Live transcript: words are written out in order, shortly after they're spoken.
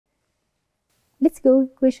Let's go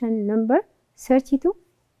question number 32.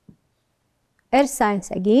 Earth science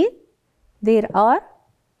again. There are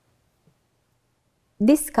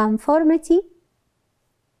disconformity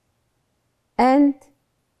and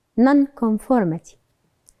nonconformity.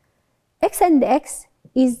 X and X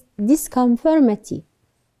is disconformity.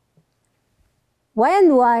 Y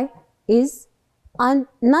and Y is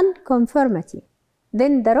nonconformity.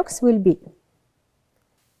 Then the rocks will be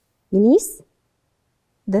gneiss,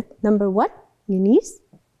 that number 1, gneiss.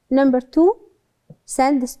 Number 2,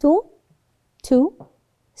 sandstone. 2,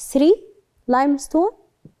 3, limestone.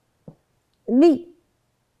 B,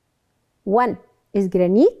 1 is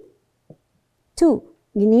granite. 2,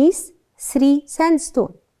 gneiss. 3,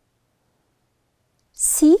 sandstone.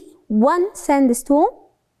 C, 1 sandstone.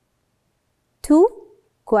 2,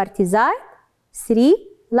 quartzite. 3,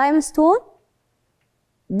 limestone.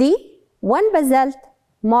 D, 1 basalt,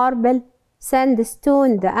 marble,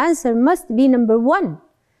 sandstone. The answer must be number 1.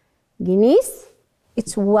 Gneiss,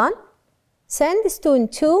 it's 1. Sandstone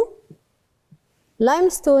 2.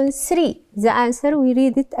 Limestone 3. The answer, we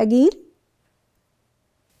read it again.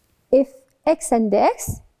 If X and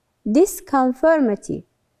X, disconformity.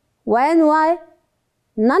 Y and Y,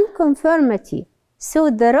 nonconformity. So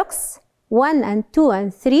the rocks 1 and 2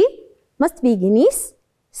 and 3 must be gneiss,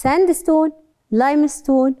 sandstone,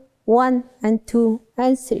 limestone 1 and 2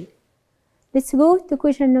 and 3. Let's go to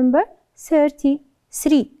question number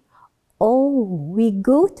 33. Oh, we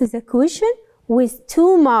go to the question with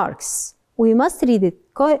 2 marks. We must read it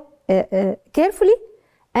carefully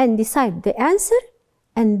and decide the answer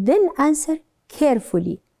and then answer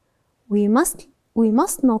carefully. We must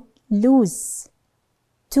not lose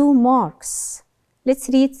 2 marks. Let's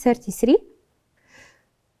read 33.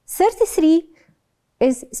 33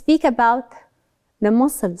 is speak about the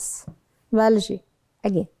muscles, biology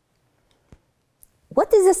again.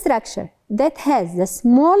 What is the structure that has the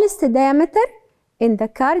smallest diameter in the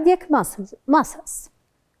cardiac muscles?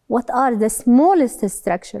 What are the smallest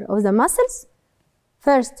structure of the muscles?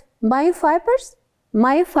 First, myofibers,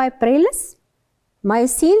 myofibrils,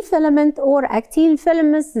 myosin filament or actin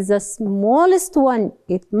filaments. The smallest one,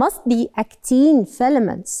 it must be actin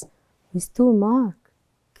filaments with 2 marks.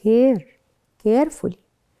 Carefully.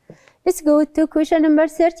 Let's go to question number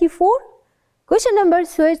 34. Question number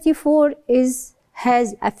 34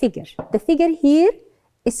 has a figure. The figure here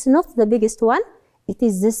is not the biggest one. It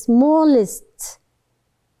is the smallest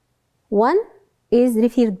one, is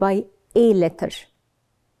referred by A letter.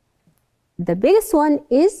 The biggest one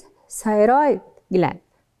is thyroid gland,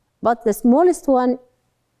 but the smallest one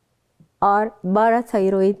are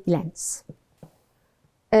parathyroid glands.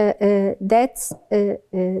 That's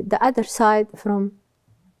the other side from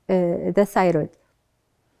the thyroid.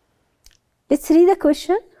 Let's read the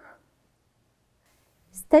question.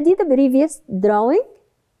 Study the previous drawing,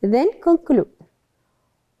 then conclude.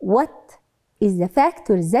 What is the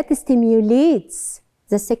factor that stimulates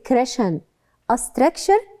the secretion of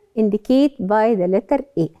structure indicated by the letter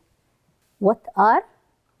A? What are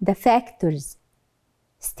the factors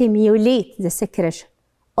stimulate the secretion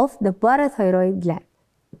of the parathyroid gland?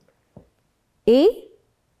 A,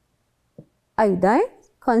 iodine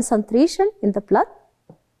concentration in the blood.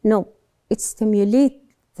 No, it stimulates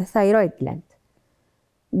the thyroid gland.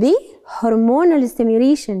 B, hormonal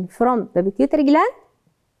stimulation from the pituitary gland.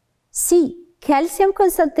 C, calcium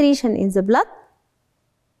concentration in the blood.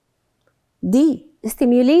 D,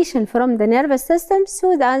 stimulation from the nervous system.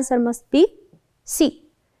 So the answer must be C.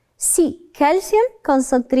 C, calcium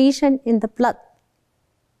concentration in the blood,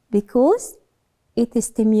 because it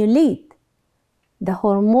stimulates the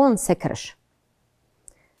hormone secretion.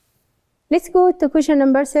 Let's go to question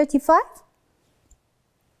number 35.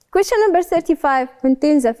 Question number 35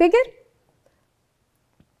 contains a figure.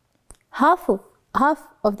 Half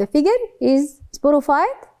of the figure is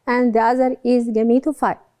sporophyte and the other is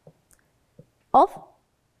gametophyte. Of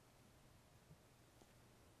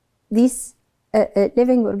this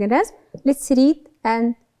living organism, let's read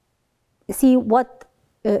and see what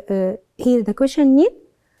here the question needs.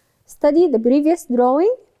 Study the previous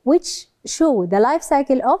drawing which show the life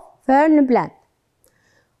cycle of fern plant.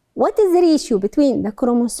 What is the ratio between the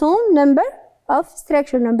chromosome number of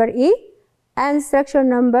structure number A and structure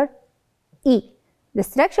number E? The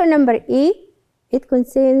structure number A, it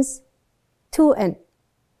contains 2N,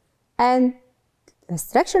 and the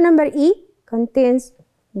structure number E contains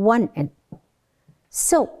 1N.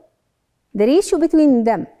 So the ratio between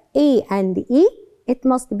them, A and E, it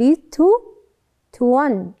must be 2 to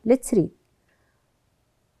 1. Let's read.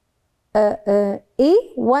 A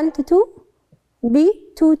 1 to 2,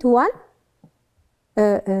 B 2 to 1.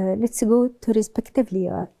 Let's go to respectively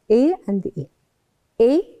A and E.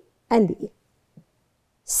 A and E.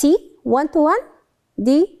 C 1 to 1,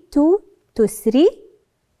 D 2 to 3.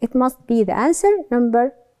 It must be the answer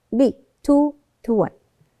number B, 2 to 1.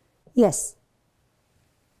 Yes,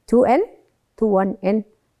 2N to 1N,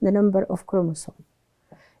 the number of chromosomes.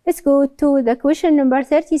 Let's go to the question number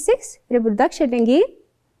 36, reproduction again.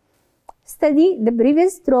 Study the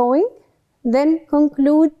previous drawing, then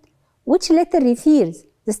conclude which letter refers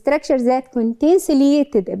the structure that contains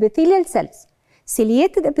ciliated epithelial cells.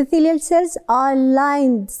 Ciliated epithelial cells are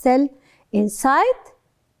lined cells inside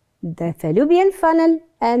the fallopian funnel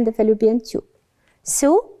and the fallopian tube.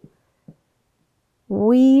 So,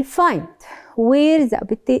 we find where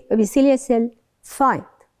the epithelial cell found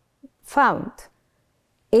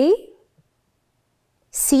A,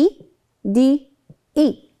 C, D,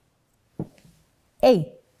 E.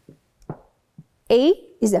 A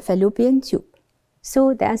is the fallopian tube.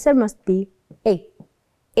 So the answer must be A.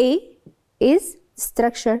 A is the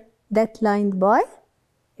structure that lined by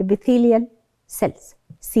epithelial cells,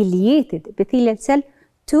 ciliated epithelial cell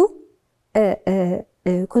to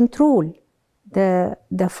control the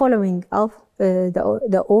following of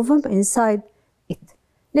the ovum inside it.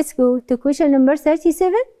 Let's go to question number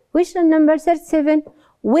 37. Question number 37,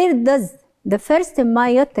 where does the first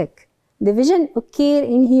meiotic division occur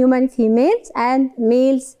in human females and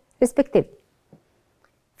males respectively?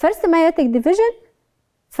 First meiotic division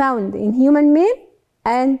found in human male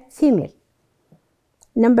and female.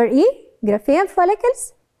 Number E, Graafian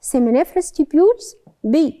follicles, seminiferous tubules.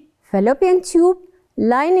 B, fallopian tube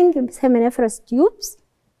lining seminiferous tubes.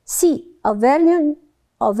 C, ovarian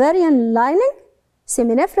lining,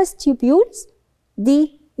 seminiferous tubules.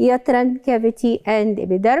 D, uterine cavity and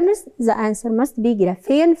epidermis. The answer must be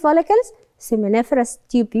Graafian follicles, seminiferous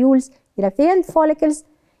tubules. Graafian follicles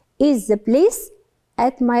is the place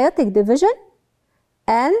at meiotic division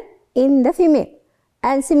and in the female,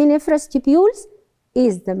 and seminiferous tubules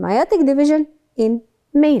is the meiotic division in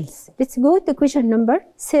males. Let's go to question number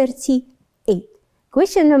 38.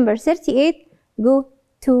 Question number 38, go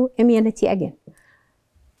to immunity again.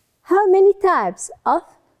 How many types of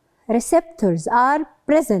receptors are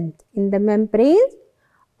present in the membranes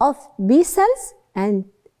of B cells and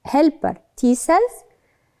helper T cells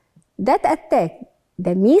that attack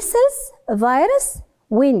the measles virus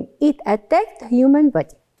when it attacks the human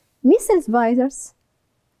body? Measles virus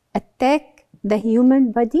attack the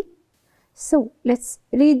human body. So let's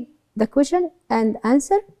read the question and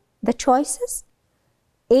answer the choices.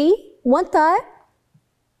 A, one type.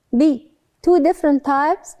 B, two different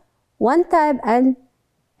types. One type and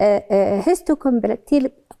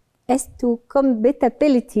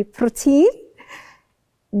histocompatibility protein.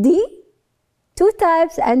 D, two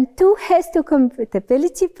types and two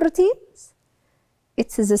histocompatibility proteins.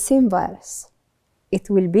 It's the same virus. It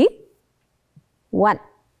will be one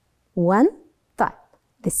type.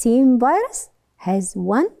 The same virus has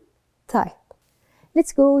one type.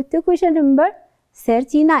 Let's go to question number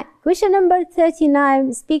 39. Question number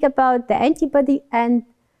 39 speak about the antibody and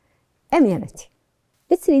immunity.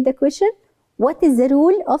 Let's read the question. What is the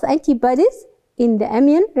role of antibodies in the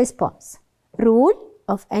immune response? Role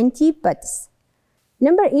of antibodies.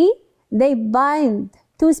 Number E, they bind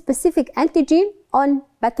to specific antigen on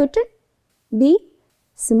pathogen. B,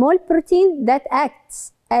 small protein that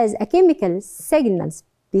acts as a chemical signals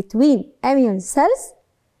between immune cells.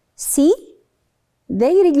 C,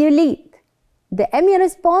 they regulate the immune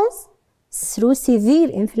response through severe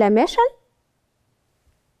inflammation.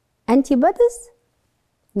 Antibodies?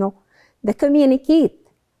 No. They communicate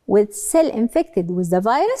with cell infected with the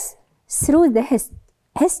virus through the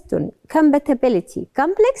histone compatibility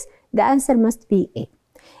complex. The answer must be A.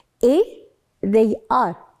 A, they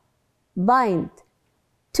are bind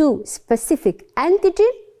to specific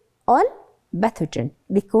antigen on pathogen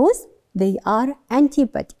because they are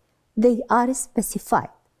antibody. They are specified.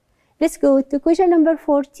 Let's go to question number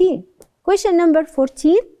 14. Question number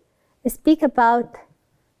 14 speak about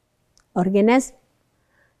organism.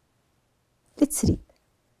 Let's read.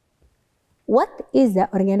 What is the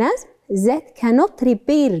organism that cannot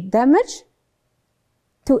repair damage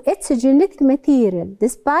to its genetic material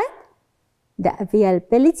despite the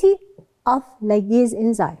availability of ligase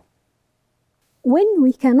enzyme? When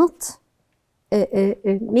we cannot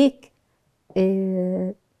make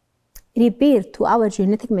repair to our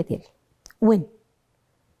genetic material, when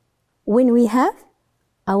we have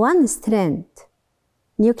a one-strand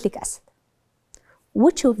nucleic acid,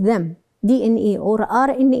 which of them, DNA or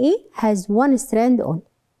RNA, has one strand on?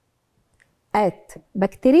 At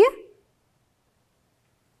bacteria,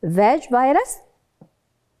 vag virus,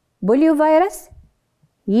 poliovirus,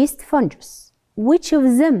 yeast fungus. Which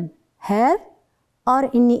of them have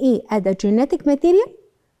RNA as a genetic material,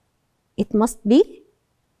 it must be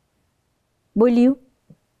poliovirus.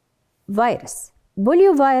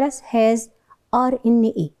 Poliovirus has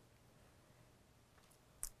RNA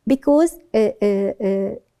because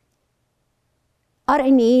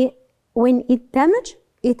RNA, when it damaged,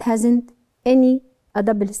 it hasn't any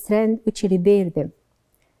double strand which repair them.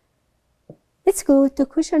 Let's go to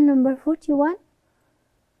question number 41.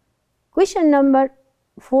 Question number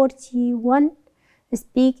 41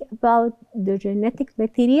 speak about the genetic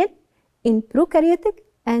material in prokaryotic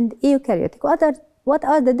and eukaryotic. What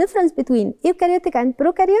are the difference between eukaryotic and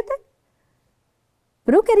prokaryotic?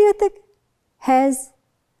 Prokaryotic has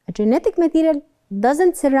a genetic material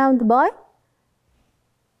doesn't surround by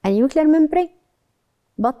a nuclear membrane,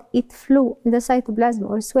 but it flew in the cytoplasm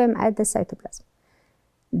or swam at the cytoplasm.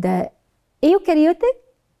 The eukaryotic,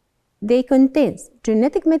 they contain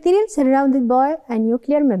genetic material surrounded by a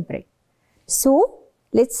nuclear membrane. So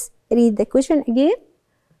let's read the question again.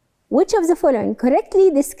 Which of the following correctly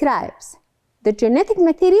describes the genetic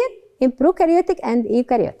material in prokaryotic and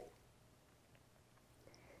eukaryotic?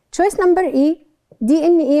 Choice number A,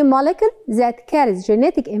 DNA molecule that carries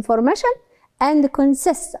genetic information and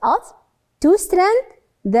consists of two strands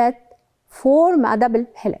that form a double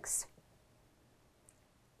helix.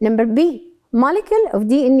 Number B, molecule of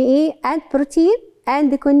DNA and protein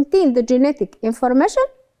and contain the genetic information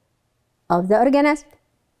of the organism.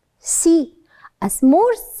 C, a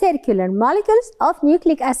small circular molecules of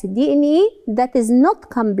nucleic acid DNA that is not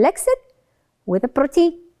complexed with a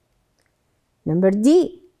protein. Number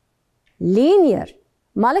D, linear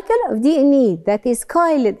molecule of DNA that is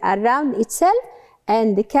coiled around itself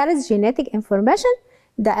and carries genetic information.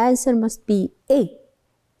 The answer must be A.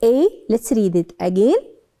 A, let's read it again.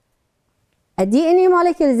 A DNA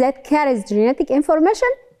molecule that carries genetic information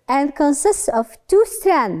and consists of two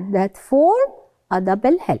strands that form a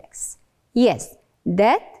double helix. Yes,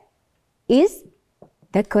 that is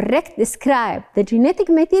the correct describe the genetic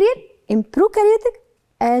material in prokaryotic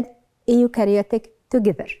and eukaryotic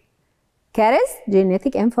together. Carries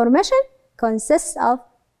genetic information, consists of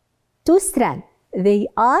two strands. They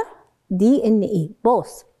are DNA,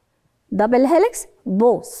 both. Double helix,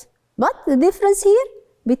 both. But the difference here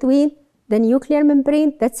between the nuclear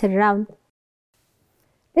membrane that surround.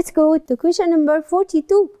 Let's go to question number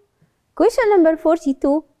 42. Question number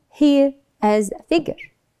 42 here has a figure.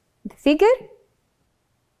 The figure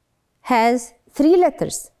has three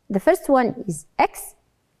letters. The first one is X,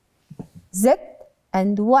 Z,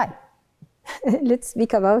 and Y. Let's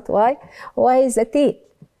speak about Y. Y is a tail.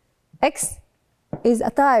 X is a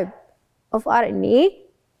type of RNA.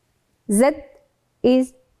 Z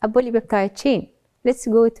is a polypeptide chain. Let's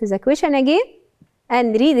go to the question again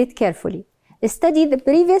and read it carefully. Study the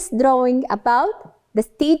previous drawing about the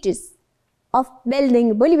stages of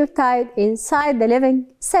building polypeptide inside the living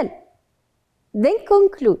cell. Then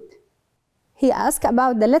conclude. He asked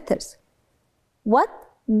about the letters. What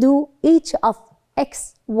do each of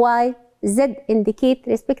X, Y, Z indicate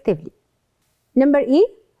respectively? Number E,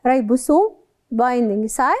 ribosome, binding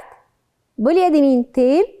site, polyadenine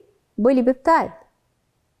tail, polypeptide.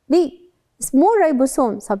 B, small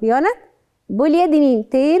ribosome subunit, polyadenine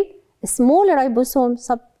tail, small ribosome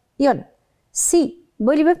subunit. C,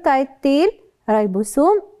 polypeptide tail,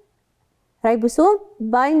 ribosome,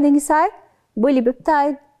 binding site,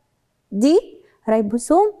 polypeptide. D,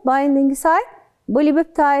 ribosome, binding site,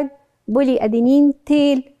 polypeptide, polyadenine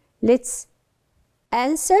tail. Let's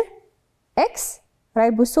answer. X,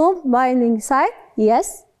 ribosome, binding site,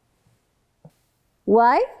 yes.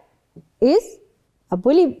 Y is a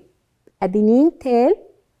polyadenine tail.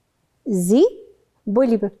 Z,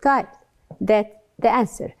 polypeptide. That's the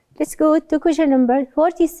answer. Let's go to question number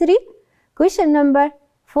 43. Question number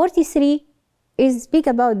 43 is speak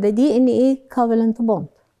about the DNA covalent bond.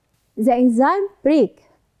 The enzyme break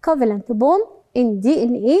covalent bond in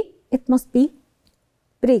DNA. It must be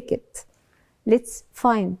break it. Let's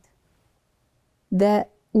find the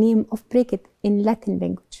name of break it in Latin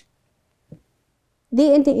language.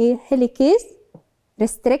 DNA helicase,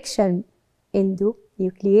 restriction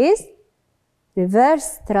endonuclease,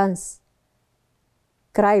 reverse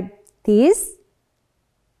transcriptase,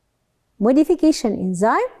 modification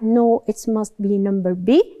enzyme. No, it must be number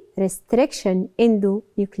B, restriction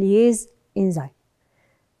endonuclease enzyme.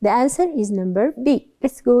 The answer is number B.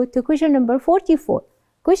 Let's go to question number 44.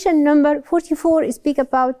 Question number 44 speak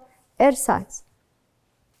about air science.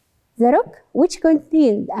 The rock which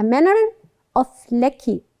contains a mineral of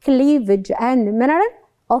flaky cleavage and mineral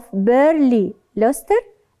of pearly luster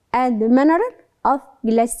and mineral of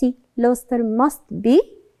glassy luster must be,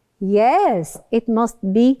 yes, it must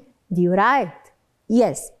be diorite.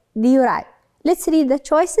 Yes, diorite. Let's read the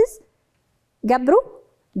choices. Gabbro,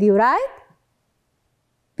 diorite,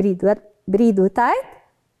 peridotite,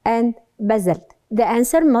 and basalt. The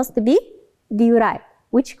answer must be diorite,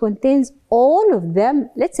 which contains all of them.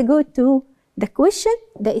 Let's go to the question,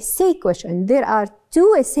 the essay question. There are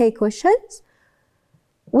 2 essay questions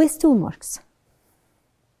with 2 marks.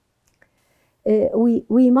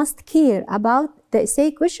 We must care about the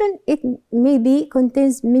essay question. It maybe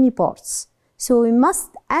contains many parts, so we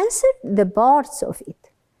must answer the parts of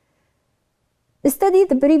it. Study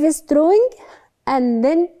the previous drawing and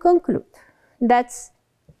then conclude. That's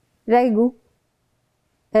bacteriophage.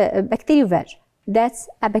 That's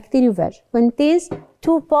a bacteriophage. Contains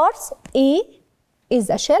 2 parts. A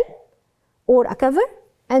is a shell or a cover,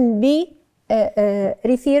 and B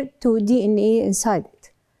refers to DNA inside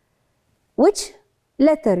it. Which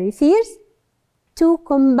letter refers to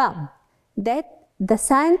compound that the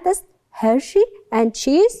scientist Hershey and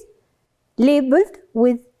Chase labeled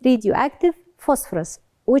with radioactive phosphorus?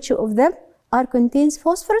 Which of them contains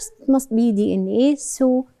phosphorus? It must be DNA,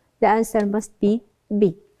 so the answer must be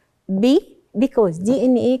B. B, because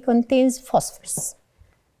DNA contains phosphorus.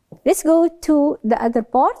 Let's go to the other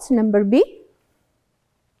parts, number B.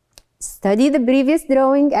 Study the previous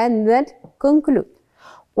drawing and then conclude.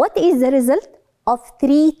 What is the result of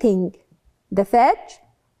treating the phage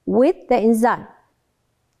with the enzyme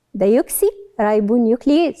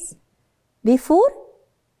deoxyribonuclease before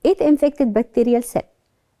it infected bacterial cell?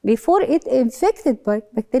 Before it infected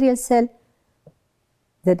bacterial cell,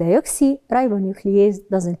 the deoxyribonuclease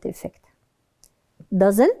doesn't infect.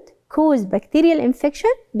 Doesn't cause bacterial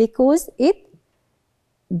infection because it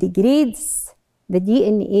degrades the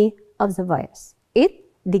DNA of the virus. It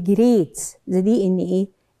degrades the DNA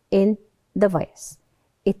in the virus.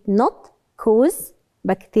 It not cause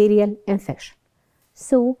bacterial infection.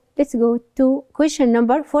 So let's go to question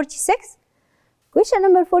number 46. Question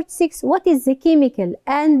number 46, what is the chemical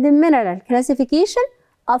and the mineral classification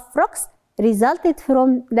of rocks resulted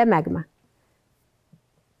from the magma?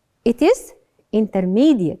 It is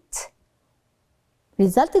intermediate.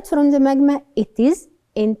 Resulted from the magma, it is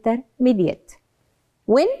intermediate.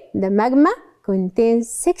 When the magma contains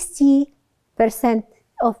 60%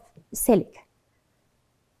 of silica.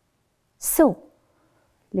 So,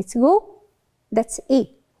 let's go. That's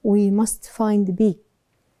A. We must find B.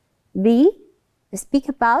 B, speak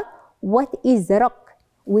about what is the rock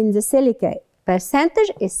when the silica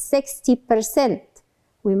percentage is 60%.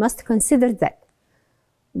 We must consider that.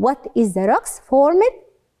 What is the rocks formed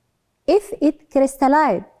if it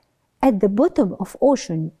crystallized at the bottom of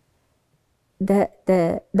ocean?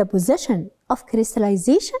 The position of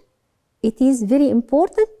crystallization, it is very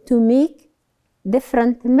important to make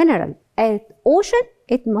different mineral. At ocean,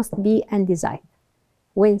 it must be andesite.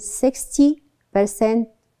 When 60%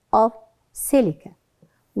 of silica.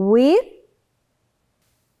 Where?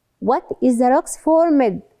 What is the rocks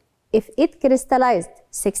formed if it crystallized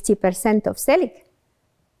 60% of silica?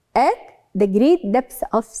 At the great depth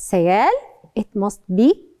of Sial, it must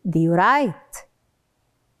be diorite.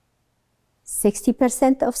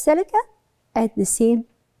 60% of silica at the same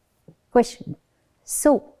question.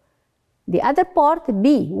 So, the other part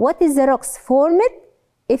B, what is the rocks formed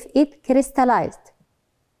if it crystallized?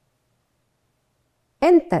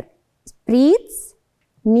 Enter spreads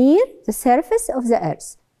near the surface of the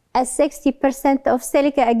earth. As 60% of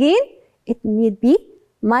silica again, it may be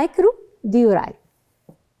microdiorite.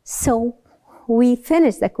 So, we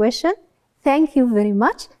finished the question. Thank you very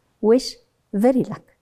much. Wish very luck.